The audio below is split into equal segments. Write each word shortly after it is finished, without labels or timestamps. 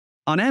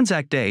On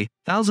Anzac Day,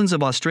 thousands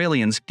of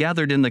Australians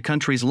gathered in the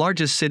country's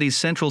largest city's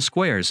central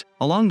squares,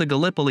 along the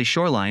Gallipoli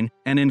shoreline,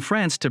 and in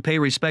France to pay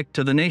respect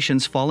to the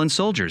nation's fallen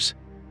soldiers.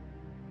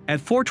 At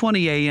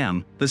 4:20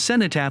 a.m., the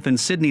Cenotaph in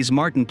Sydney's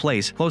Martin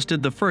Place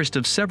hosted the first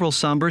of several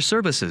sombre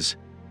services.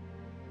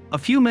 A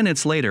few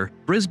minutes later,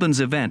 Brisbane's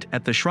event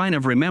at the Shrine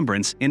of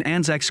Remembrance in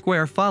Anzac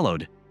Square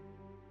followed.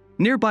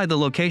 Nearby the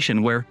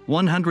location where,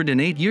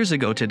 108 years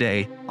ago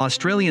today,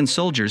 Australian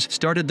soldiers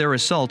started their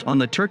assault on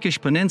the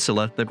Turkish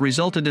peninsula that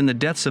resulted in the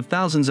deaths of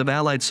thousands of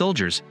Allied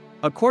soldiers,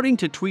 according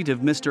to tweet of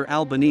Mr.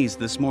 Albanese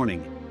this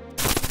morning.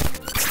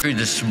 Through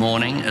this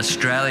morning,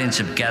 Australians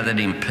have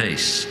gathered in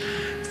peace,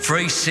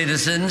 free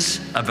citizens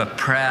of a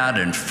proud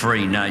and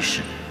free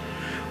nation.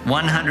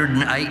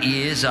 108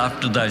 years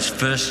after those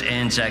first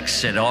Anzacs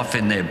set off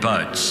in their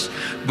boats,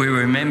 we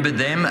remember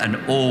them and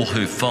all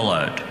who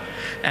followed.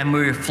 And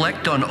we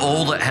reflect on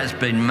all that has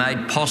been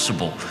made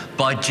possible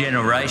by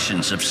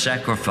generations of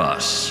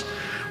sacrifice.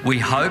 We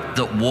hope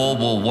that war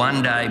will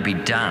one day be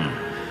done,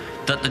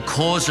 that the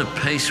cause of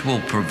peace will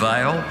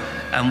prevail,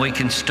 and we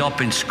can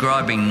stop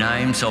inscribing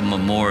names on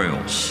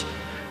memorials.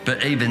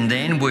 But even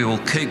then, we will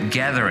keep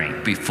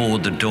gathering before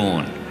the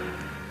dawn.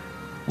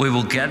 We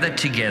will gather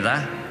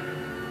together.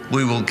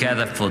 We will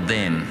gather for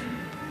them.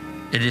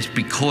 It is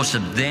because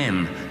of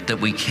them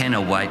that we can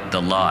await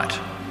the light.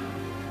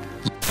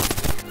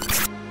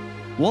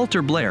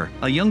 Walter Blair,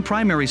 a young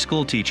primary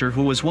school teacher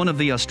who was one of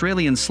the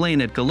Australians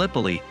slain at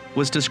Gallipoli,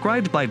 was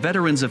described by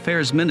Veterans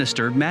Affairs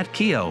Minister Matt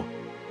Keogh.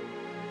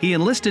 He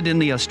enlisted in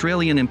the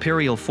Australian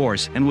Imperial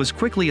Force and was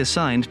quickly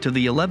assigned to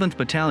the 11th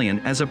Battalion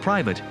as a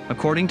private,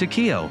 according to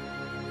Keogh.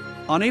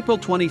 On April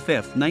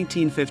 25,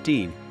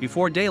 1915,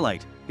 before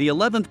daylight, the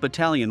 11th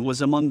Battalion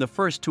was among the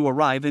first to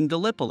arrive in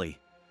Gallipoli.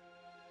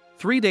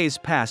 3 days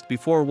passed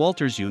before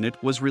Walter's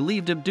unit was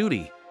relieved of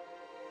duty.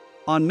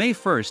 On May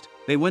 1st,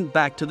 they went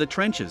back to the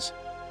trenches.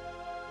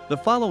 The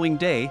following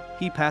day,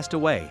 he passed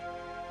away.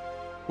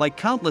 Like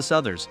countless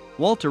others,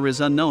 Walter is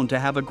unknown to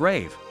have a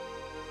grave.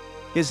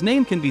 His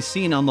name can be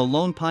seen on the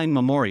Lone Pine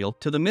Memorial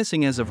to the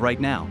missing as of right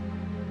now.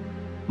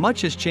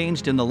 Much has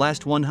changed in the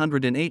last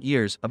 108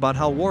 years about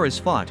how war is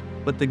fought,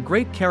 but the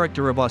great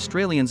character of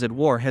Australians at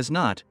war has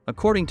not,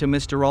 according to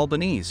Mr.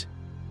 Albanese.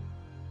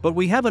 But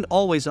we haven't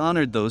always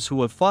honored those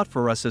who have fought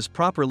for us as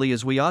properly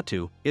as we ought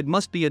to, it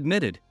must be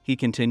admitted, he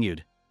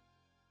continued.